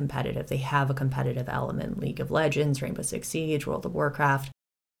focus on competitive. They have a competitive element. League of Legends, Rainbow Six Siege, World of Warcraft.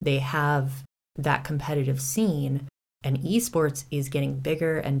 They have that competitive scene, and esports is getting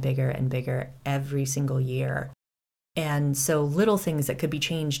bigger and bigger and bigger every single year. And so little things that could be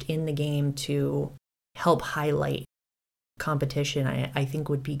changed in the game to help highlight competition, I think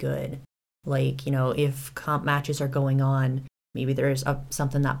would be good. Like, if comp matches are going on, maybe there's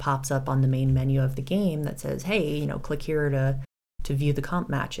something that pops up on the main menu of the game that says, hey, click here to view the comp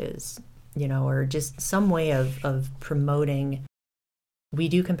matches, or just some way of promoting, we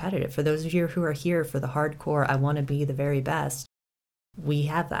do competitive. For those of you who are here for the hardcore, I want to be the very best, we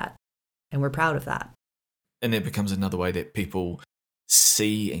have that, and we're proud of that. And that becomes another way that people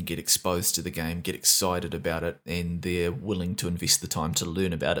see and get exposed to the game, get excited about it, and they're willing to invest the time to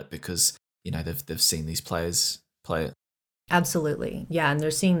learn about it because, they've seen these players play it. Absolutely. Yeah, and they're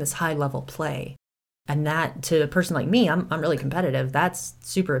seeing this high-level play. And that, to a person like me, I'm really competitive. That's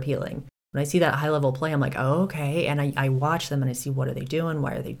super appealing. When I see that high-level play, I'm like, oh, okay. And I watch them and I see, what are they doing?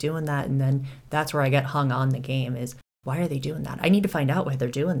 Why are they doing that? And then that's where I get hung on the game, is why are they doing that? I need to find out why they're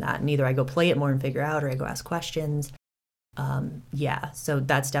doing that. And either I go play it more and figure out, or I go ask questions. So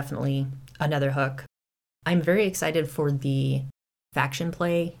that's definitely another hook. I'm very excited for the faction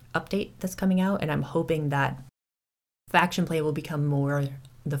play update that's coming out, and I'm hoping that faction play will become more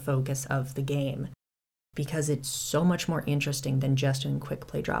the focus of the game, because it's so much more interesting than just doing quick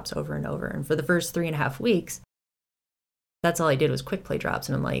play drops over and over. And for the first 3.5 weeks, that's all I did was quick play drops.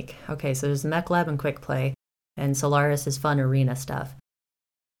 And I'm like, okay, so there's Mech Lab and quick play, and Solaris is fun arena stuff.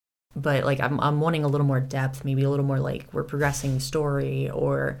 But like I'm wanting a little more depth, maybe a little more like we're progressing story,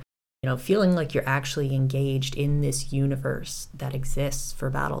 or feeling like you're actually engaged in this universe that exists for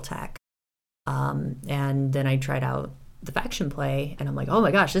BattleTech. And then I tried out the faction play, and I'm like, oh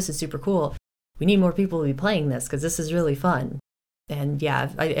my gosh, this is super cool. We need more people to be playing this because this is really fun. And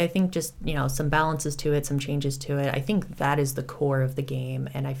yeah, I think just, some balances to it, some changes to it. I think that is the core of the game,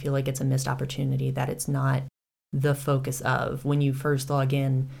 and I feel like it's a missed opportunity that it's not the focus of. When you first log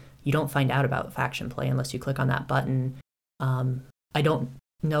in, you don't find out about faction play unless you click on that button. I don't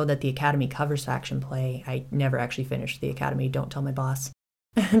know that the Academy covers faction play. I never actually finished the Academy. Don't tell my boss.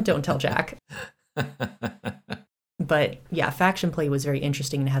 Don't tell Jack. But yeah, faction play was very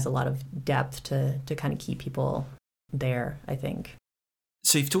interesting and has a lot of depth to kind of keep people there, I think.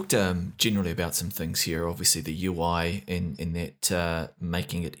 So you've talked generally about some things here. Obviously, the UI in that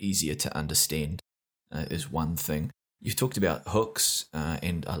making it easier to understand is one thing. You've talked about hooks,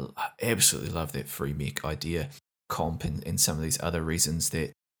 and I absolutely love that free mech idea, comp, and some of these other reasons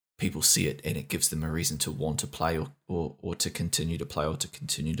that people see it, and it gives them a reason to want to play or to continue to play or to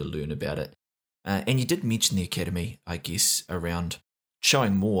continue to learn about it. And you did mention the Academy, I guess, around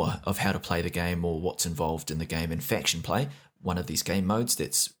showing more of how to play the game or what's involved in the game. And faction play, one of these game modes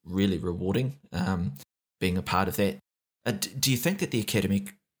that's really rewarding, being a part of that. Do you think that the Academy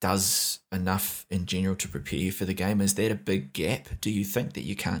does enough in general to prepare you for the game? Is that a big gap? Do you think that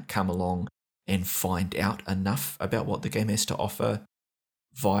you can't come along and find out enough about what the game has to offer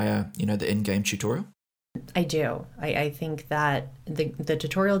via, the in-game tutorial? I do. I think that the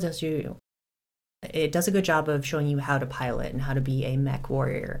tutorial does a good job of showing you how to pilot and how to be a mech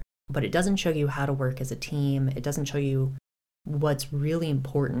warrior, but it doesn't show you how to work as a team. It doesn't show you what's really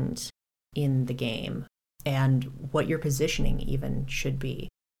important in the game and what your positioning even should be.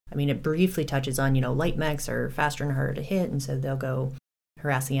 I mean, it briefly touches on, light mechs are faster and harder to hit, and so they'll go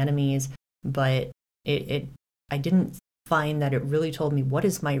harass the enemies, but I didn't find that it really told me what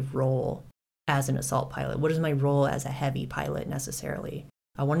is my role as an assault pilot. What is my role as a heavy pilot necessarily?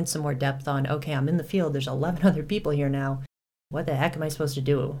 I wanted some more depth on, okay, I'm in the field, there's 11 other people here now. What the heck am I supposed to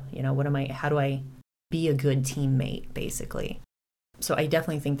do? How do I be a good teammate, basically? So I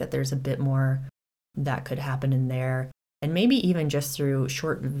definitely think that there's a bit more that could happen in there. And maybe even just through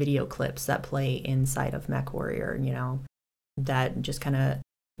short video clips that play inside of MechWarrior, that just kind of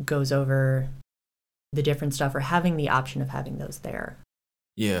goes over the different stuff, or having the option of having those there.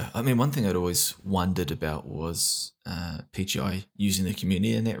 Yeah, I mean, one thing I'd always wondered about was PGI using the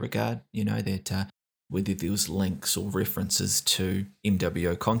community in that regard, that whether there was links or references to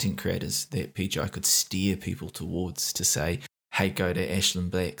MWO content creators that PGI could steer people towards to say, hey, go to Ashlyn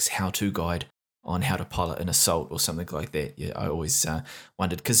Black's how-to guide on how to pilot an assault or something like that. Yeah, I always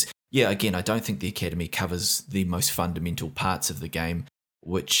wondered, because, again, I don't think the Academy covers the most fundamental parts of the game,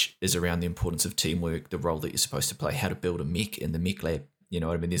 which is around the importance of teamwork, the role that you're supposed to play, how to build a mech in the Mech Lab. You know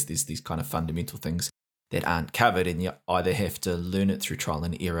what I mean? There's these kind of fundamental things that aren't covered, and you either have to learn it through trial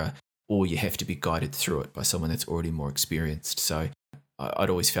and error, or you have to be guided through it by someone that's already more experienced. So I'd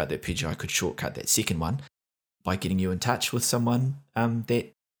always felt that PGI could shortcut that second one by getting you in touch with someone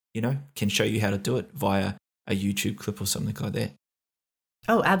that, can show you how to do it via a YouTube clip or something like that.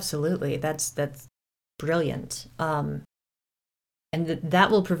 Oh, absolutely. That's brilliant. And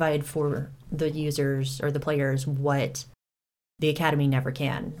that will provide for the users or the players what the Academy never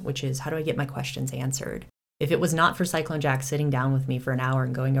can, which is, how do I get my questions answered? If it was not for Cyclone Jack sitting down with me for an hour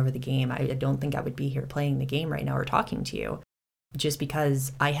and going over the game, I don't think I would be here playing the game right now or talking to you, just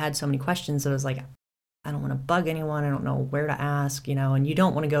because I had so many questions that I was like, I don't want to bug anyone. I don't know where to ask, and you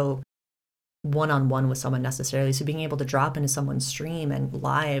don't want to go one-on-one with someone necessarily. So being able to drop into someone's stream and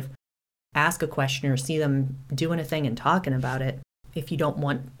live ask a question or see them doing a thing and talking about it, if you don't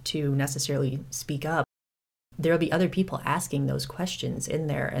want to necessarily speak up, there'll be other people asking those questions in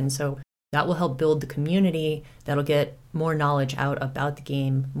there. And so that will help build the community. That'll get more knowledge out about the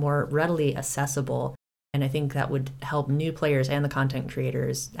game, more readily accessible. And I think that would help new players and the content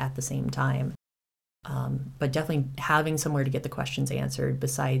creators at the same time. But definitely having somewhere to get the questions answered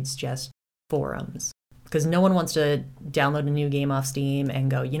besides just forums. Because no one wants to download a new game off Steam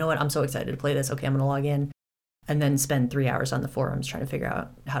and go, you know what, I'm so excited to play this. Okay, I'm going to log in. and then spend 3 hours on the forums trying to figure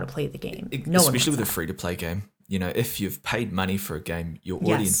out how to play the game. Especially with a free-to-play game. If you've paid money for a game, you're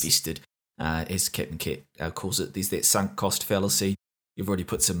already invested. As Captain Cat calls it, there's that sunk cost fallacy. You've already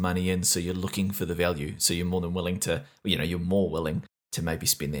put some money in, so you're looking for the value. So you're more willing to maybe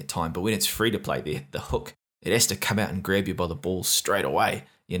spend that time. But when it's free-to-play, the hook, it has to come out and grab you by the balls straight away.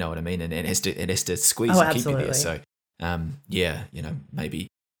 You know what I mean? And it has to squeeze and keep you there. So, maybe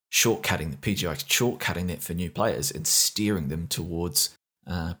shortcutting that for new players and steering them towards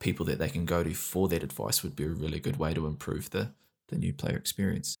people that they can go to for that advice would be a really good way to improve the new player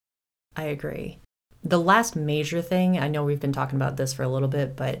experience. I agree. The last major thing, I know we've been talking about this for a little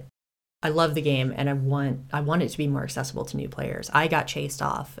bit, but I love the game and I want it to be more accessible to new players. I got chased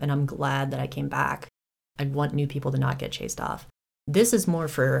off and I'm glad that I came back. I want new people to not get chased off. This is more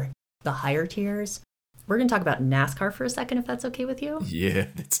for the higher tiers. We're going to talk about NASCAR for a second, if that's okay with you. Yeah,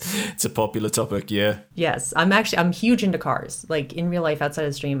 it's a popular topic, yeah. Yes, I'm huge into cars. Like in real life, outside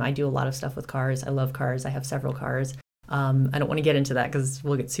of the stream, I do a lot of stuff with cars. I love cars. I have several cars. I don't want to get into that because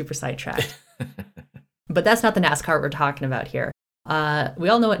we'll get super sidetracked. But that's not the NASCAR we're talking about here. We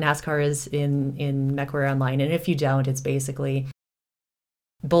all know what NASCAR is in MechWarrior Online, and if you don't, it's basically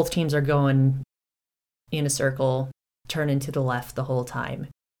both teams are going in a circle, turning to the left the whole time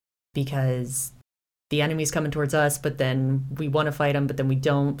because the enemy's coming towards us, but then we want to fight them, but then we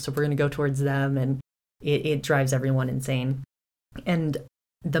don't, so we're going to go towards them, and it drives everyone insane. And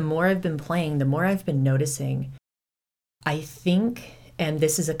the more I've been playing, the more I've been noticing, I think, and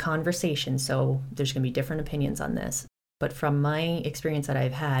this is a conversation, so there's going to be different opinions on this, but from my experience that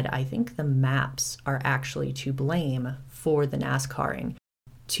I've had, I think the maps are actually to blame for the NASCARing.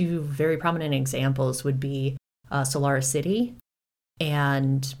 Two very prominent examples would be Solaris City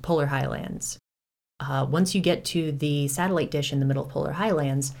and Polar Highlands. Once you get to the satellite dish in the middle of Polar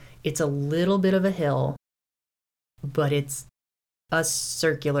Highlands, it's a little bit of a hill, but it's a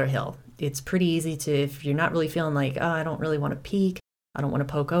circular hill. It's pretty easy to, if you're not really feeling like, oh, I don't really want to peek, I don't want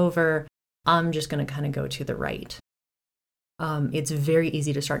to poke over, I'm just going to kind of go to the right. It's very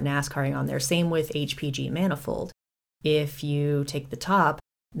easy to start NASCARing on there. Same with HPG Manifold. If you take the top,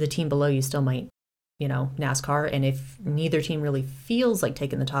 the team below you still might, NASCAR. And if neither team really feels like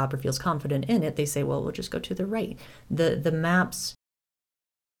taking the top or feels confident in it, they say, well, we'll just go to the right. The maps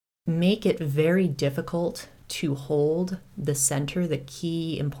make it very difficult to hold the center, the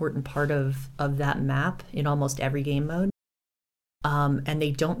key important part of that map in almost every game mode. And they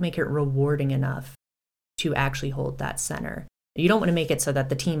don't make it rewarding enough to actually hold that center. You don't want to make it so that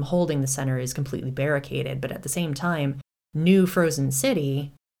the team holding the center is completely barricaded, but at the same time, New Frozen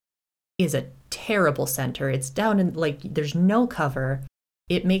City is a terrible center. It's down in, there's no cover.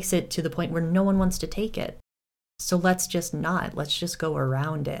 It makes it to the point where no one wants to take it. So let's just go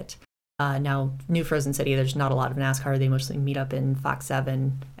around it. Now, New Frozen City, there's not a lot of NASCAR. They mostly meet up in Fox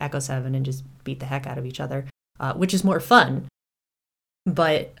 7, Echo 7, and just beat the heck out of each other, which is more fun.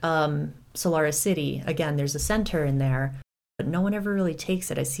 But Solaris City, again, there's a center in there, but no one ever really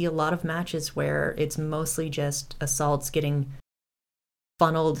takes it. I see a lot of matches where it's mostly just assaults getting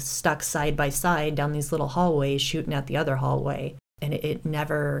funneled, stuck side by side down these little hallways, shooting at the other hallway, and it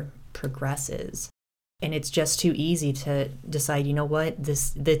never progresses. And it's just too easy to decide, you know what,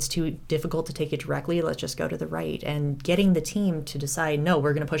 that's too difficult to take it directly, let's just go to the right. And getting the team to decide, no,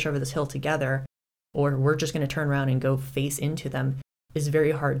 we're going to push over this hill together, or we're just going to turn around and go face into them, is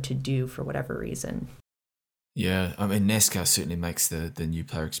very hard to do for whatever reason. Yeah, I mean, NASCAR certainly makes the new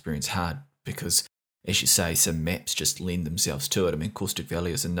player experience hard because, as you say, some maps just lend themselves to it. I mean, Caustic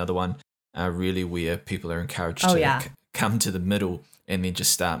Valley is another one, really where people are encouraged to come to the middle and then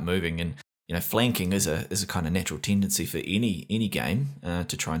just start moving. And flanking is a kind of natural tendency for any game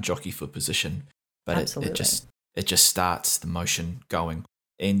to try and jockey for position, but it just starts the motion going.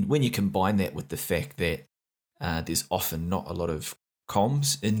 And when you combine that with the fact that there's often not a lot of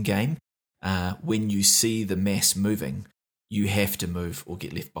comms in game, when you see the mass moving, you have to move or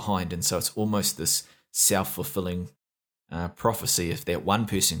get left behind. And so it's almost this self-fulfilling prophecy. If that one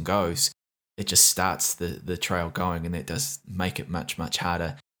person goes, it just starts the trail going, and that does make it much, much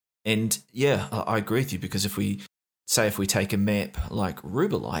harder. And yeah, I agree with you, because if we take a map like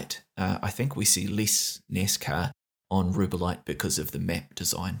Rubelite, I think we see less NASCAR on Rubelite because of the map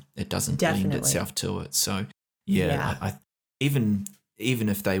design. It doesn't lend itself to it. So yeah. I even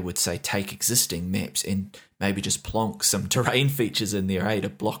if they would say take existing maps and maybe just plonk some terrain features in there, to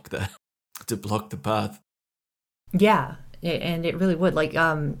block the path. Yeah, and it really would. Like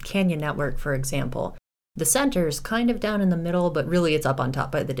Canyon Network, for example. The center's kind of down in the middle, but really it's up on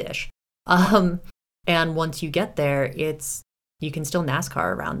top by the dish. And once you get there, it's you can still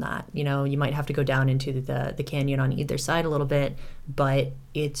NASCAR around that. You know, you might have to go down into the canyon on either side a little bit, but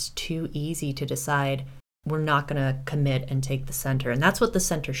it's too easy to decide we're not going to commit and take the center. And that's what the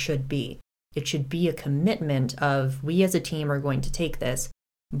center should be. It should be a commitment of we as a team are going to take this,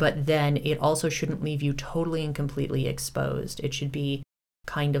 but then it also shouldn't leave you totally and completely exposed. It should be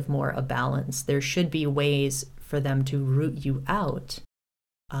kind of more a balance. There should be ways for them to root you out.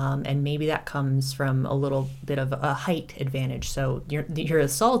 And maybe that comes from a little bit of a height advantage. So your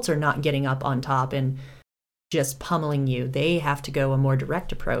assaults are not getting up on top and just pummeling you. They have to go a more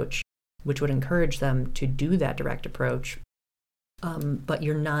direct approach, which would encourage them to do that direct approach. But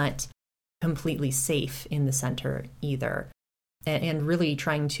you're not completely safe in the center either. And really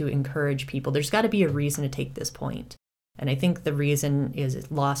trying to encourage people. There's got to be a reason to take this point. And I think the reason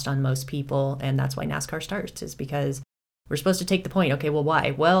is lost on most people, and that's why NASCAR starts, is because we're supposed to take the point. Okay, well,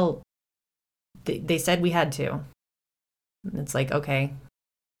 why? Well, they said we had to. And it's like, okay,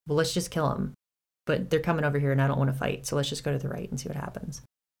 well, let's just kill them. But they're coming over here and I don't want to fight, so let's just go to the right and see what happens.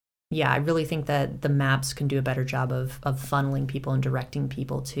 Yeah, I really think that the maps can do a better job of funneling people and directing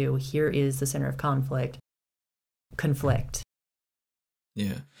people to, here is the center of conflict.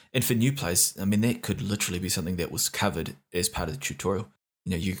 Yeah. And for new players, I mean, that could literally be something that was covered as part of the tutorial.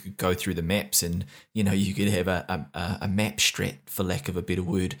 You know, you could go through the maps and, you know, you could have a map strat, for lack of a better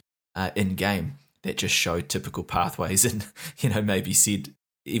word, in game that just showed typical pathways and, you know, maybe said,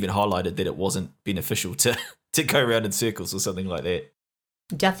 even highlighted that it wasn't beneficial to go around in circles or something like that.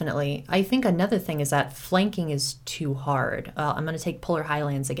 Definitely. I think another thing is that flanking is too hard. I'm going to take Polar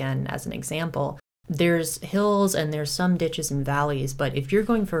Highlands again as an example. There's hills and there's some ditches and valleys, but if you're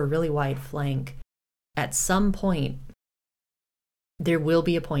going for a really wide flank, at some point, there will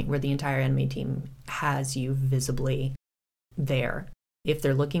be a point where the entire enemy team has you visibly there. If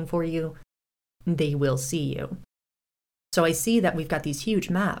they're looking for you, they will see you. So I see that we've got these huge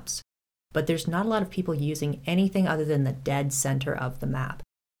maps, but there's not a lot of people using anything other than the dead center of the map.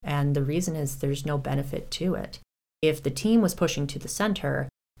 And the reason is there's no benefit to it. If the team was pushing to the center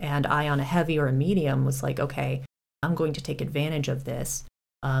and I on a heavy or a medium was like, okay, I'm going to take advantage of this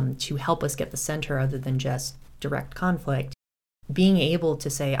to help us get the center other than just direct conflict, being able to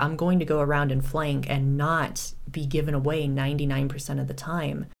say, I'm going to go around and flank and not be given away 99% of the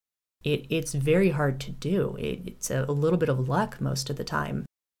time, it's very hard to do. It's a little bit of luck most of the time.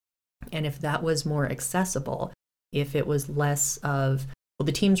 And if that was more accessible, if it was less of, well,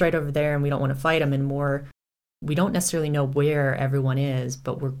 the team's right over there and we don't want to fight them, and more, we don't necessarily know where everyone is,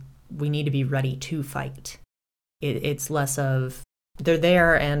 but we need to be ready to fight. It's less of, they're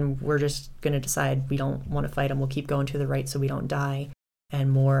there and we're just going to decide we don't want to fight them. We'll keep going to the right so we don't die.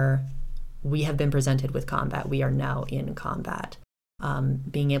 And more, we have been presented with combat. We are now in combat.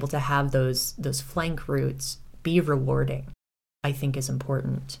 Being able to have those flank routes be rewarding, I think, is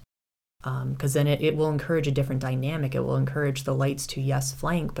important. Because then it will encourage a different dynamic. It will encourage the lights to, yes,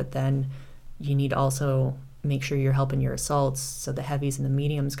 flank, but then you need to also make sure you're helping your assaults. So the heavies and the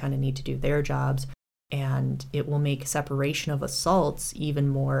mediums kind of need to do their jobs. And it will make separation of assaults even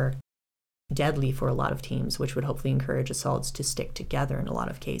more deadly for a lot of teams, which would hopefully encourage assaults to stick together in a lot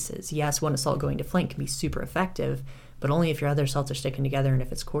of cases. Yes, one assault going to flank can be super effective, but only if your other assaults are sticking together and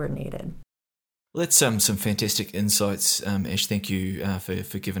if it's coordinated. Well, that's some fantastic insights, Ash. Thank you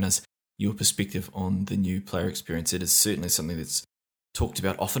for giving us your perspective on the new player experience. It is certainly something that's talked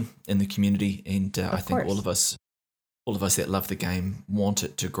about often in the community, and I think all of us that love the game want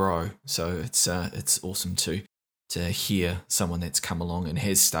it to grow. So it's awesome to hear someone that's come along and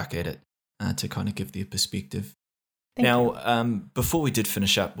has stuck at it to kind of give their perspective. Thank you. Before we did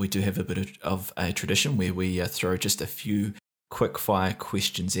finish up, we do have a bit of a tradition where we throw just a few quick fire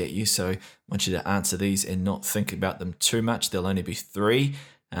questions at you. So I want you to answer these and not think about them too much. There'll only be 3.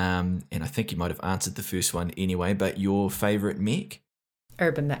 And I think you might have answered the first one anyway, but your favourite mech?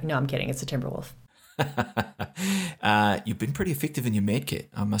 Urban mech. No, I'm kidding. It's a Timberwolf. You've been pretty effective in your Mad-Cat,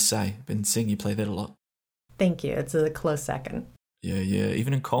 I must say. I've been seeing you play that a lot. Thank you. It's a close second. Yeah.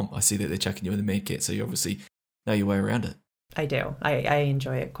 Even in comp, I see that they're chucking you with the Mad-Cat, so you obviously know your way around it. I do. I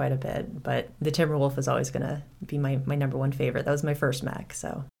enjoy it quite a bit, but the Timberwolf is always going to be my number one favorite. That was my first mech,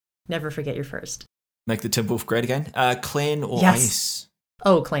 so never forget your first. Make the Timberwolf great again. Clan or yes. IS?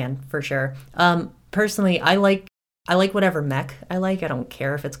 Oh, Clan, for sure. Personally, I like whatever mech I like. I don't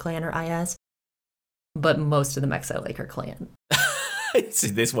care if it's Clan or IS, but most of the mechs I like are Clan. See,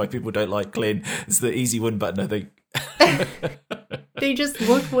 that's why people don't like Clan. It's the easy win button, I think. They just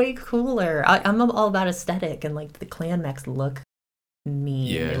look way cooler. I'm all about aesthetic, and like the Clan mechs look mean.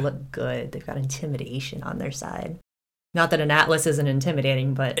 Yeah. They look good. They've got intimidation on their side. Not that an Atlas isn't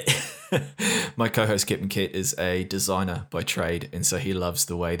intimidating, but My co-host Captain Cat is a designer by trade, and so he loves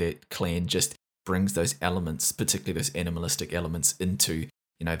the way that Clan just brings those elements, particularly those animalistic elements, into,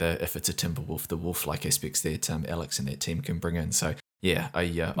 you know, if it's a Timberwolf, the wolf-like aspects that Alex and that team can bring in. So yeah, I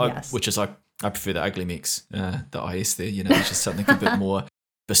prefer the ugly mechs, the IS there. You know, it's just something a bit more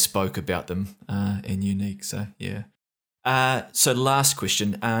bespoke about them and unique. So yeah. So last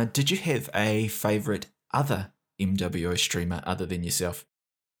question: did you have a favorite other MWO streamer other than yourself?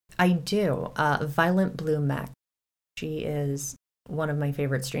 I do. Violent Blue Mech. She is one of my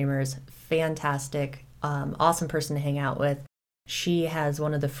favorite streamers. Fantastic, awesome person to hang out with. She has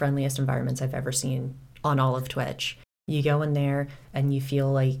one of the friendliest environments I've ever seen on all of Twitch. You go in there and you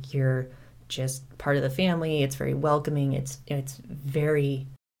feel like you're just part of the family. It's very welcoming. It's very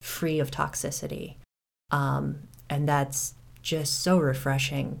free of toxicity, and that's just so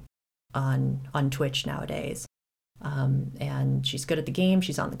refreshing on Twitch nowadays. And she's good at the game.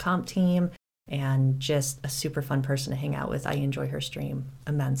 She's on the comp team, and just a super fun person to hang out with. I enjoy her stream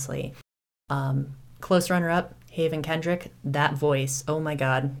immensely. Close runner-up, Haven Kendrick. That voice, oh my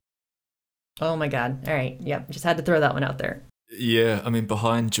god. All right, yep, just had to throw that one out there. Yeah, I mean,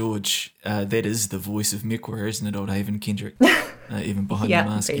 behind George, that is the voice of MechWarrior, isn't it, old Haven Kendrick? Even behind the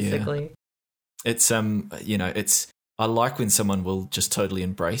mask. Basically. Yeah. It's I like when someone will just totally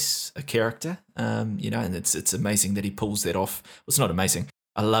embrace a character, and it's amazing that he pulls that off. Well, it's not amazing.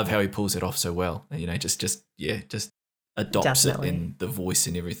 I love how he pulls it off so well. Just adopts Definitely. it in the voice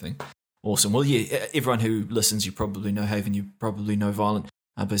and everything. Awesome. Well, yeah, everyone who listens, you probably know Haven, you probably know Violent,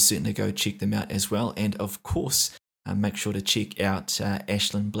 but certainly go check them out as well. And of course, make sure to check out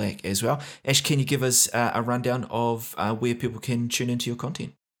Ashlyn Black as well. Ash, can you give us a rundown of where people can tune into your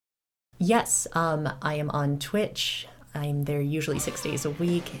content? Yes, I am on Twitch. I'm there usually 6 days a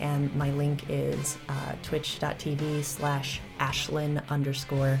week, and my link is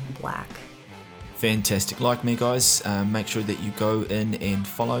twitch.tv/Ashlyn_Black. Fantastic. Like me, guys, make sure that you go in and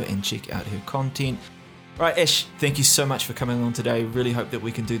follow and check out her content. All right, Ash, thank you so much for coming on today. Really hope that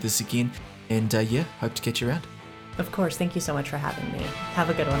we can do this again. And hope to catch you around. Of course, thank you so much for having me. Have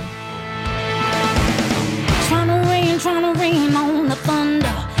a good one. Tryna rain on the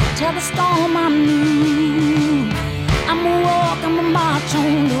thunder. Tell the storm I'm new. I'm a walk, I'm a march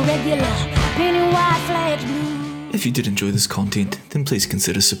on the regular. Penny white flags blue. If you did enjoy this content, then please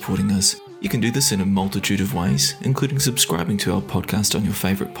consider supporting us. You can do this in a multitude of ways, including subscribing to our podcast on your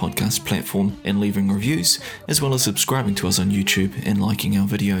favourite podcast platform and leaving reviews, as well as subscribing to us on YouTube and liking our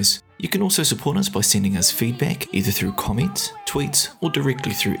videos. You can also support us by sending us feedback either through comments, tweets, or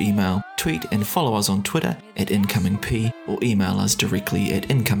directly through email. Tweet and follow us on Twitter @IncomingP, or email us directly at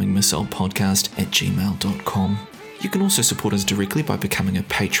incomingmissilepodcast@gmail.com. You can also support us directly by becoming a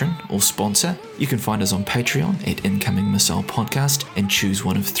patron or sponsor. You can find us on Patreon @Incoming Missile Podcast and choose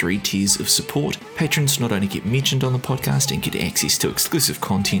one of 3 tiers of support. Patrons not only get mentioned on the podcast and get access to exclusive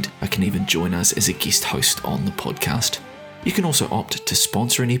content, but can even join us as a guest host on the podcast. You can also opt to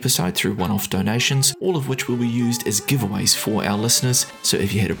sponsor an episode through one-off donations, all of which will be used as giveaways for our listeners. So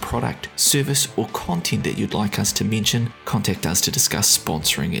if you had a product, service, or content that you'd like us to mention, contact us to discuss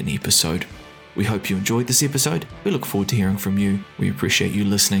sponsoring an episode. We hope you enjoyed this episode. We look forward to hearing from you. We appreciate you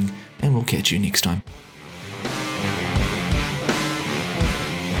listening, and we'll catch you next time.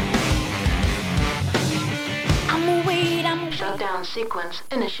 Shutdown sequence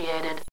initiated.